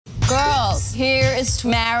weddings. Here is to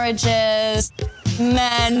marriages,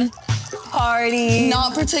 men, parties.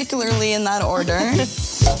 Not particularly in that order.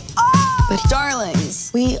 But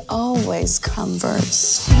darlings, we always come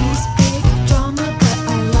first.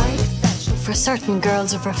 For certain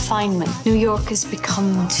girls of refinement, New York has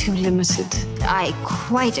become too limited. I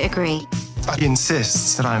quite agree. I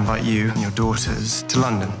insist that I invite you and your daughters to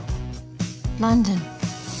London. London.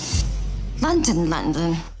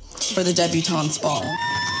 London. For the debutante's ball.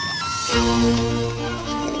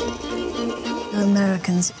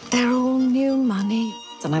 Americans, they're all new money.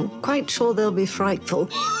 And I'm quite sure they'll be frightful.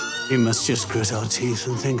 We must just grit our teeth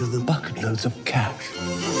and think of the bucketloads of cash.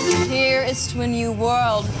 Here is to a new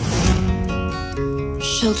world.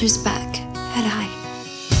 Shoulders back, head high.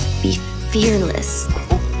 Be fearless.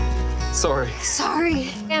 Sorry. Sorry.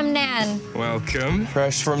 I'm Nan. Welcome.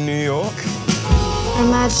 Fresh from New York.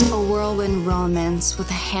 Imagine a whirlwind romance with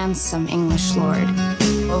a handsome English lord.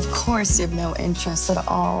 Of course, you have no interest at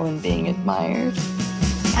all in being admired.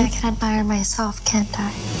 I can admire myself, can't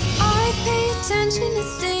I? I pay attention to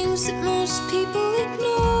things that most people ignore.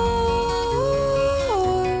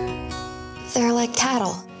 They're like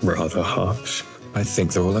cattle. Rather harsh. I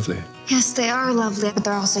think they're all lovely. Yes, they are lovely, but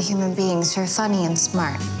they're also human beings who are funny and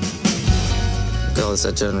smart. Girls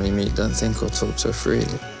I generally meet don't think or talk so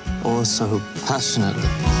freely. Or so passionately.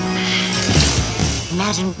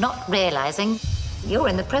 Imagine not realizing you're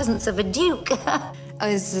in the presence of a duke.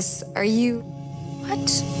 Are you?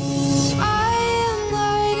 What? I am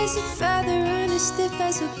light as a feather and as stiff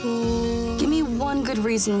as a bull. Give me one good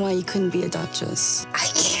reason why you couldn't be a duchess. I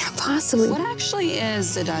can't possibly. What actually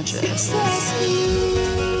is a duchess?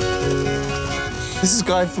 This is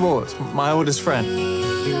Guy Thwart, my oldest friend.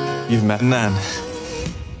 You've met Nan.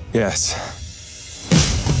 Yes.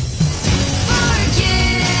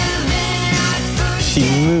 She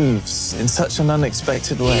moves in such an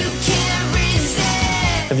unexpected way.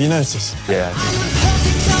 Have you noticed? Yeah.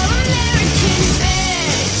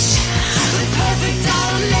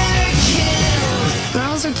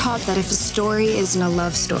 Girls are taught that if a story isn't a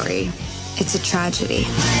love story, it's a tragedy.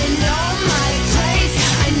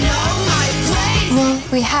 Well,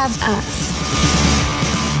 we have us.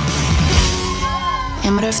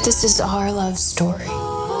 And what if this is our love story?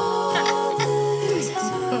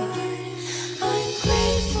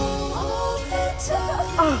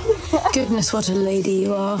 Goodness, what a lady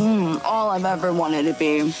you are. All I've ever wanted to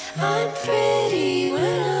be. I'm pretty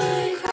when